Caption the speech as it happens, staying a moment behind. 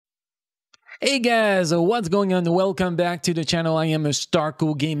Hey guys, what's going on? Welcome back to the channel. I am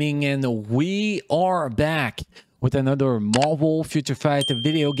Starco Gaming and we are back with another Marvel Future Fight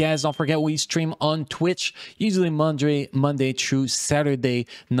video. Guys, don't forget we stream on Twitch, usually Monday through Saturday,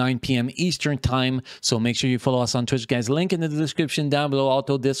 9 p.m. Eastern time. So make sure you follow us on Twitch, guys. Link in the description down below.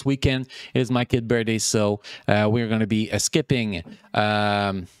 Also, this weekend is my kid's birthday, so we're going to be skipping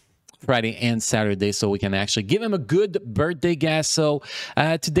Friday and Saturday, so we can actually give him a good birthday, guys. So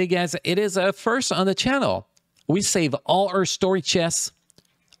today, guys, it is first on the channel. We save all our story chests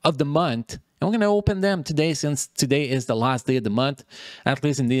of the month, and we're going to open them today, since today is the last day of the month. At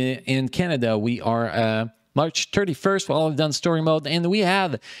least in Canada, we are March 31st for all of done story mode, and we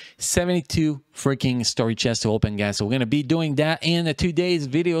have 72 freaking story chests to open, guys. So we're going to be doing that in today's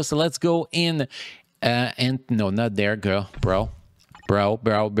video. So let's go in and no, not there, girl, bro.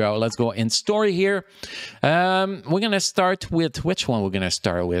 Let's go in story here. We're gonna start with which one we're gonna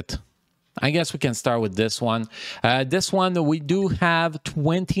start with. I guess we can start with this one. This one, we do have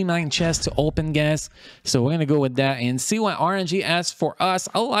 29 chests to open, guys. So we're gonna go with that and see what RNG has for us.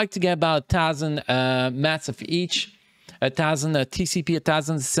 I would like to get about 1,000 mats of each. 1,000 TCP,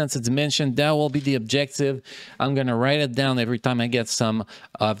 1,000 sense of dimension. That will be the objective. I'm gonna write it down every time I get some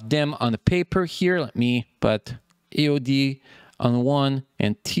of them on the paper here. Let me put EOD on one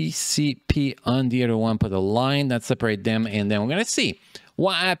and TCP on the other one. Put a line that separate them, and then we're gonna see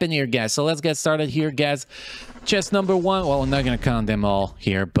what happened here, guys. So let's get started here, guys. Chest number one. Well, we're not gonna count them all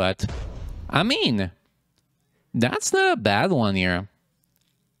here, but I mean, that's not a bad one here.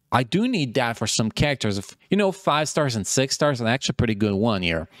 I do need that for some characters. If you know, 5 stars and 6 stars, an actually pretty good one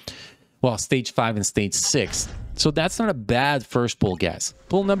here. Well, stage 5 and stage 6. So that's not a bad first pull, guys.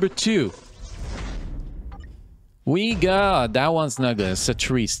 Pull number 2. We got, that one's not good. It's a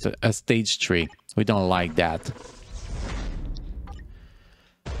tree, a stage 3. We don't like that.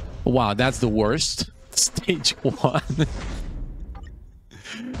 Wow, that's the worst. Stage 1.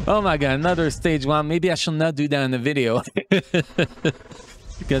 Oh my god, another stage 1. Maybe I should not do that in the video.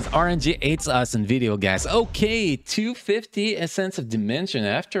 Because RNG hates us in video, guys. Okay, 250 Essence of Dimension.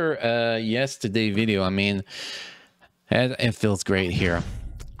 After yesterday's video, I mean, it feels great here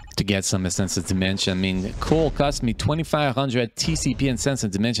to get some Essence of Dimension. I mean, cool, cost me 2,500 TCP and Essence of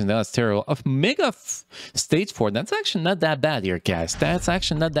Dimension. That was terrible. Of Mega Stage 4, that's actually not that bad here, guys. That's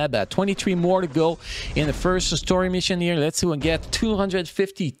actually not that bad. 23 more to go in the first story mission here. Let's see what we get.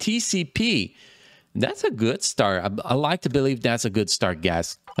 250 TCP. That's a good start. I like to believe that's a good start,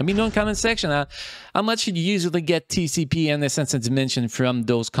 guys. Let me know in the comment section how much you usually get TCP and Essence of Dimension from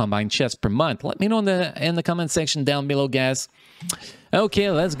those combined chests per month. Let me know in the comment section down below, guys.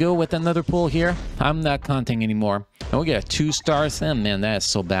 Okay, let's go with another pull here. I'm not counting anymore. And we got 2 stars. Oh, man, that is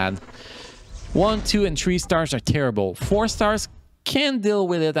so bad. 1, 2, and 3 stars are terrible. 4 stars can deal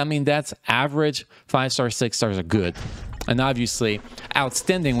with it. I mean, that's average. 5 stars, 6 stars are good. And obviously,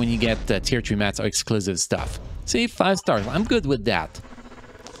 outstanding when you get tier 3 mats or exclusive stuff. See, 5 stars. I'm good with that.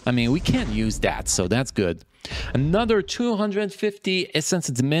 I mean, we can't use that, so that's good. Another 250 Essence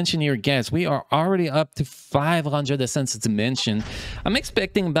of Dimension here, guys. We are already up to 500 Essence of Dimension. I'm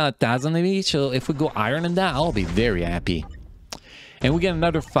expecting about 1,000 of each, so if we go higher than that, I'll be very happy. And we get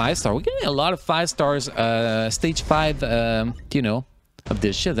another 5 star. We're getting a lot of 5 stars, stage 5, you know, of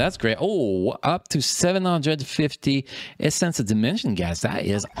this shit. That's great. Oh, up to 750 Essence of Dimension, guys. That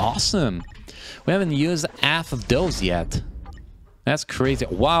is awesome. We haven't used half of those yet. That's crazy.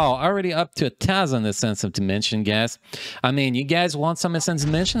 Wow, already up to 1,000 Essence of Dimension, guys. I mean, you guys want some Essence of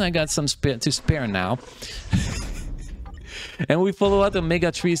Dimension? I got some to spare now. And we follow up the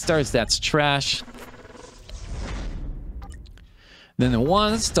Mega 3 stars. That's trash. Then the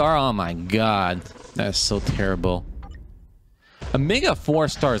 1 star. Oh my god. That's so terrible. A Mega 4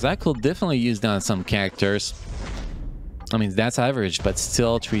 stars. I could definitely use that on some characters. I mean, that's average, but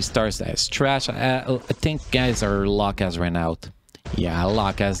still 3 stars. That's trash. I think, guys, our luck has ran out. Yeah,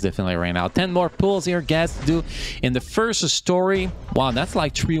 luck has definitely ran out. 10 more pulls here, guys, to do in the first story. Wow, that's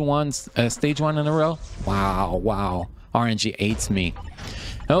like 3 stage 1 in a row. Wow. RNG hates me.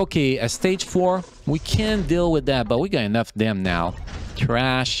 Okay, a stage 4. We can deal with that, but we got enough of them now.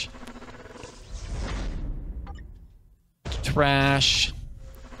 Trash.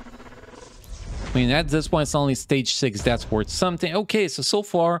 I mean, at this point, it's only stage 6. That's worth something. Okay, so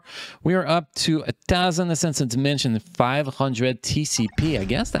far, we are up to 1,000 Essence of Dimension, 500 TCP. I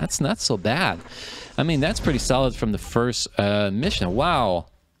guess that's not so bad. I mean, that's pretty solid from the first mission. Wow.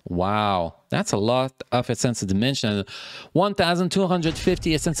 That's a lot of Essence of Dimension.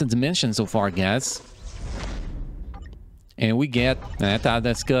 1,250 Essence of Dimension so far, guys. And we get... I thought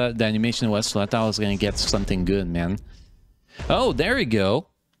that's good. The animation was... So I thought I was going to get something good, man. Oh, there we go.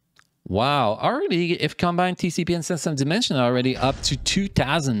 Wow, already, if combined TCP and Essence of Dimension, already up to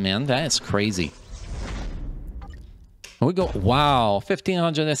 2,000, man. That is crazy. We go, wow,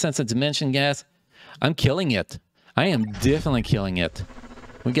 1,500 Essence of Dimension, guys. I'm killing it. I am definitely killing it.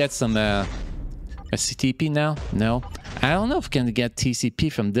 We get some a CTP now? No. I don't know if we can get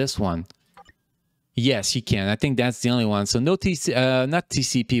TCP from this one. Yes, you can. I think that's the only one. So no not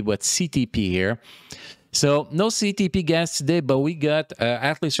TCP, but CTP here. So no CTP guys today, but we got,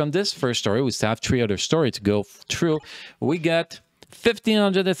 at least from this first story, we still have 3 other stories to go through. We got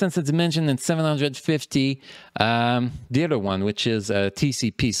 1,500 Essence of Dimension and 750 the other one, which is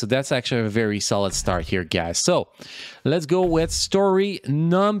TCP. So that's actually a very solid start here, guys. So let's go with story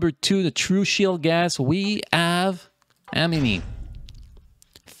number 2, the True Shield, guys. We have how many?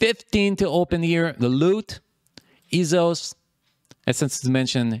 15 to open here. The loot, Ezos, Essence of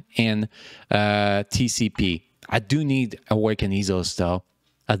Dimension, and TCP. I do need Awaken Ezos though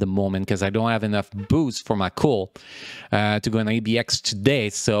at the moment because I don't have enough boost for my cool to go on ABX today.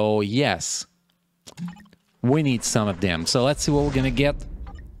 So yes, we need some of them. So let's see what we're gonna get.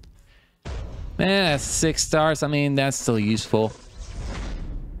 That's 6 stars. I mean, that's still useful.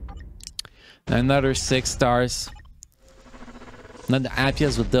 Another 6 stars. Not the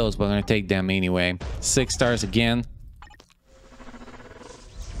happiest with those, but I'm gonna take them anyway. 6 stars again.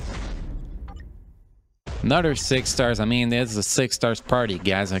 Another 6 stars. I mean, it's a 6 stars party,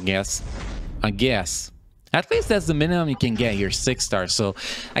 guys, I guess. At least that's the minimum you can get here, 6 stars. So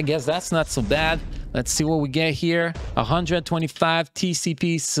I guess that's not so bad. Let's see what we get here. 125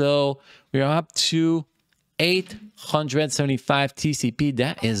 TCP. So we're up to 875 TCP.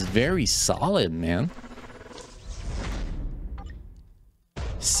 That is very solid, man.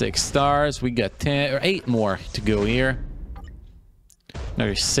 6 stars. We got 10 or 8 more to go here.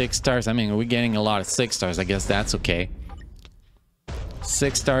 Another 6 stars. I mean, we're getting a lot of 6 stars. I guess that's okay.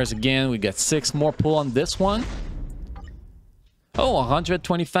 6 stars again. We got 6 more pull on this one. Oh,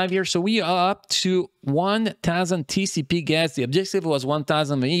 125 here. So we are up to 1,000 TCP, guys. The objective was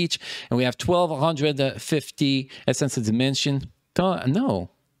 1,000 each, and we have 1,250 Essence of Dimension. No.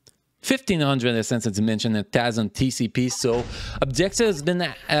 1,500 Essence of Dimension and 1,000 TCP. So objective has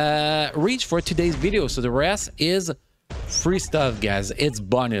been reached for today's video. So the rest is free stuff, guys. It's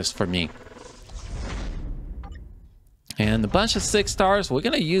bonus for me. And a bunch of 6 stars. We're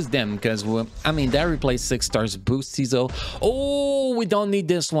gonna use them because I mean that replaced 6 stars boost Tizo. Oh, we don't need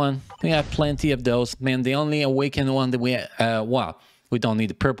this one. We have plenty of those. Man, the only awakened one that we well, we don't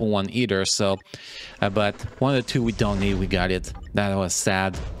need the purple one either. So, but one of the 2 we don't need. We got it. That was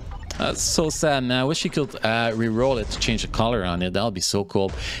sad. That's so sad, man. I wish you could re-roll it to change the color on it. That would be so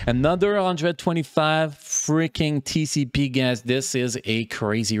cool. Another 125 freaking TCP, guys. This is a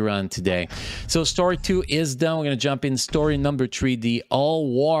crazy run today. So story 2 is done. We're going to jump in story number 3, the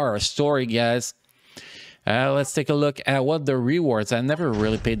All-War story, guys. Let's take a look at what the rewards. I never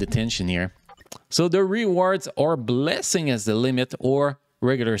really paid attention here. So the rewards are blessing as the limit or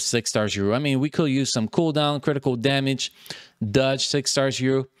regular 6 stars euro. I mean, we could use some cooldown, critical damage, dodge 6 stars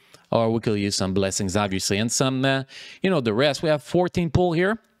euro. Or we could use some blessings, obviously, and some, you know, the rest. We have 14 pull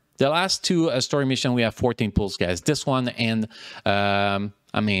here. The last 2 story mission, we have 14 pulls, guys. This one and, I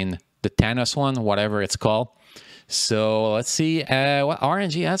mean, the Thanos one, whatever it's called. So let's see what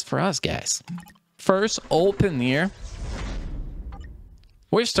RNG has for us, guys. First, open here.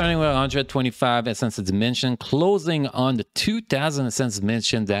 We're starting with 125 Essence of Dimension, closing on the 2,000 Essence of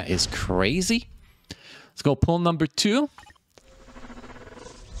Dimension. That is crazy. Let's go pull number 2.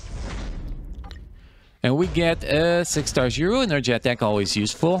 And we get 6 stars euro. Energy attack, always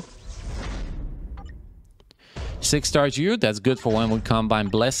useful. 6 stars euro. That's good for when we combine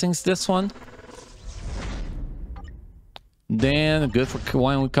blessings, this one. Then good for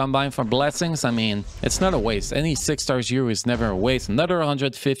when we combine for blessings. I mean, it's not a waste. Any 6 stars euro is never a waste. Another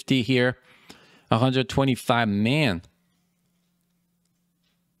 150 here. 125, man.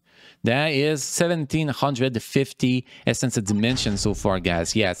 That is 1,750 Essence of Dimension so far,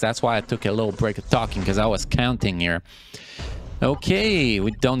 guys. Yes, that's why I took a little break of talking, because I was counting here. Okay, we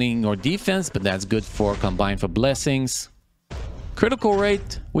don't need more defense, but that's good for combine for blessings. Critical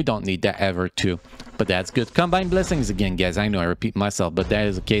rate, we don't need that ever too, but that's good. Combine blessings again, guys. I know I repeat myself, but that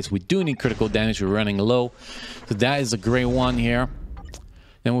is the case. We do need critical damage. We're running low, so that is a great one here.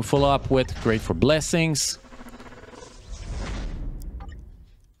 Then we follow up with great for blessings.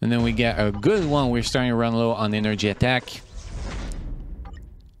 And then we get a good one. We're starting to run low on energy attack.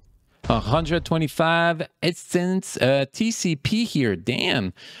 125 instance TCP here.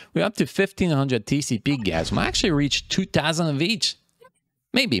 Damn. We're up to 1,500 TCP, guys. We might actually reach 2,000 of each.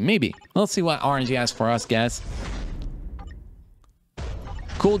 Maybe. Let's see what RNG has for us, guys.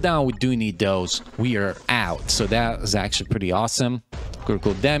 Cooldown, we do need those. We are out. So that is actually pretty awesome.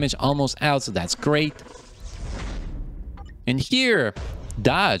 Critical damage, almost out. So that's great. And here,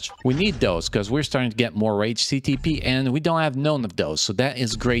 dodge, we need those because we're starting to get more rage CTP and we don't have none of those. So that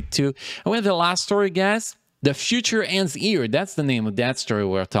is great too. And with the last story, guys, The Future Ends Here. That's the name of that story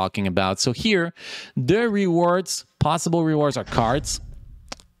we're talking about. So here, the rewards, possible rewards are cards.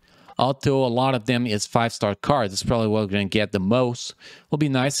 Although a lot of them is 5-star cards. It's probably what we're going to get the most. Will be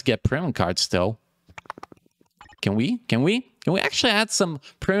nice to get premium cards still. Can we actually add some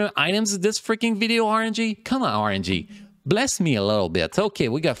premium items to this freaking video, RNG? Come on, RNG. Bless me a little bit. Okay,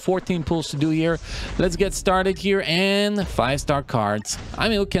 we got 14 pulls to do here. Let's get started here. And 5-star cards. I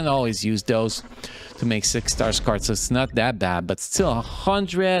mean, we can always use those to make 6-star cards. So it's not that bad. But still,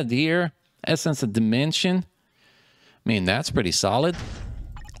 100 here. Essence of Dimension. I mean, that's pretty solid.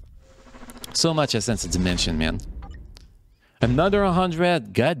 So much Essence of Dimension, man. Another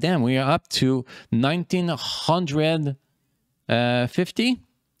 100. God damn, we are up to 1950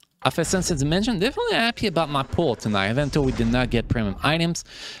 of Essence of Dimension. Definitely happy about my pull tonight, even though we did not get premium items.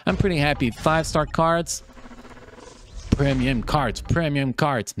 I'm pretty happy. 5-star cards. Premium cards.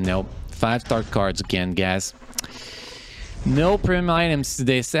 Nope. 5-star cards again, guys. No premium items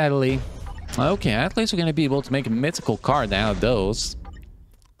today, sadly. Okay, at least we're going to be able to make a mythical card out of those.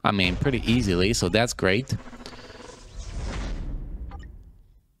 I mean, pretty easily, so that's great.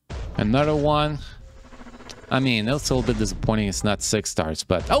 Another one. I mean, that's a little bit disappointing. It's not 6 stars,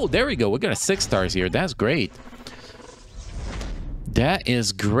 but... Oh, there we go. We got a 6 stars here. That's great. That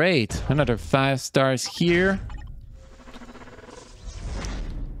is great. Another 5 stars here.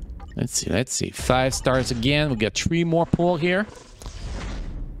 Let's see. 5 stars again. We got 3 more pull here.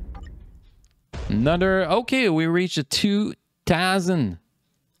 Another... Okay, we reached a 2,000...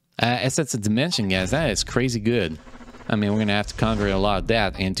 Essence of Dimension, guys. That is crazy good. I mean, we're going to have to convert a lot of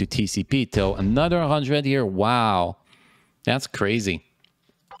that into TCP till another 100 here. Wow. That's crazy.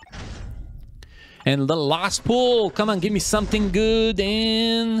 And the last pull. Come on, give me something good.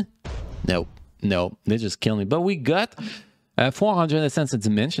 And... Nope. They just killed me. But we got 400 Essence of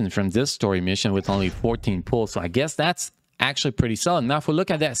Dimension from this story mission with only 14 pulls. So I guess that's actually pretty solid. Now, if we look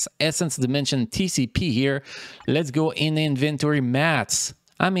at that Essence of Dimension TCP here, let's go in the inventory mats.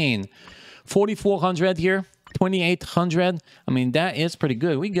 I mean, 4,400 here, 2,800. I mean, that is pretty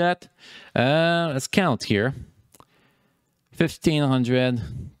good. We got, let's count here. 1,500,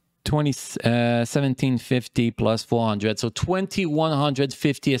 1,750 plus 400. So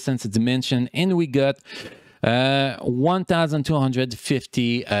 2,150 Essence of Dimension. And we got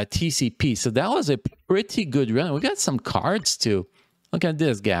 1,250 TCP. So that was a pretty good run. We got some cards too. Look at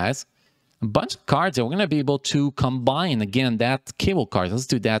this, guys. A bunch of cards that we're going to be able to combine, again, that cable card. Let's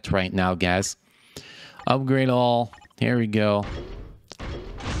do that right now, guys. Upgrade all. Here we go.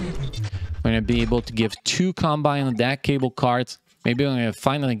 We're going to be able to give 2 combine on that cable cards. Maybe we're going to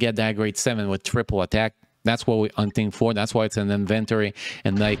finally get that grade 7 with triple attack. That's what we're hunting for. That's why it's in the inventory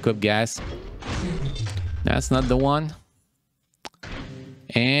and not equipped, guys. That's not the one.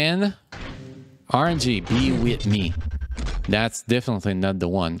 And RNG, be with me. That's definitely not the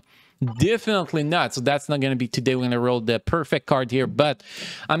one. Definitely not. So that's not going to be today. We're going to roll the perfect card here. But,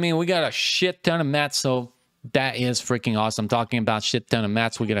 I mean, we got a shit ton of mats. So that is freaking awesome. Talking about shit ton of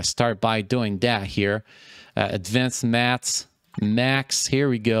mats, we're going to start by doing that here. Advanced mats. Max. Here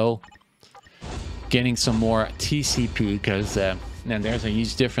we go. Getting some more TCP because... and there's a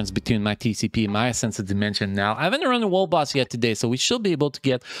huge difference between my TCP and my Essence of Dimension now. I haven't run the wall boss yet today, so we should be able to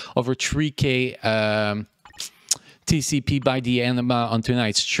get over 3K TCP by the end of on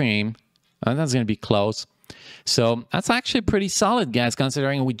tonight's stream. That's going to be close. So that's actually pretty solid, guys,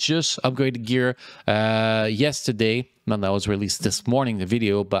 considering we just upgraded gear yesterday. Well, that was released this morning, the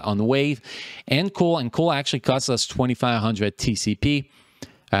video, but on Wave and Cool. And Cool actually cost us 2,500 TCP.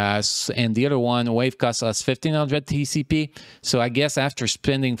 And the other one, Wave, cost us 1,500 TCP. So I guess after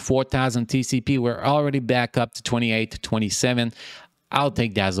spending 4,000 TCP, we're already back up to 28 to 27. I'll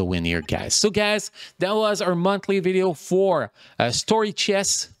take that as a win here, guys. So, guys, that was our monthly video for Story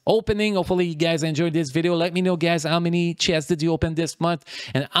Chest opening. Hopefully, you guys enjoyed this video. Let me know, guys, how many chests did you open this month?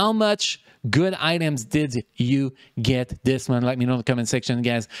 And how much good items did you get this month? Let me know in the comment section,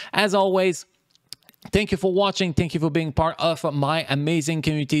 guys. As always, thank you for watching. Thank you for being part of my amazing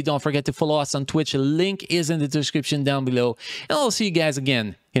community. Don't forget to follow us on Twitch. Link is in the description down below. And I'll see you guys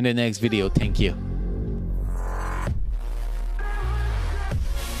again in the next video. Thank you.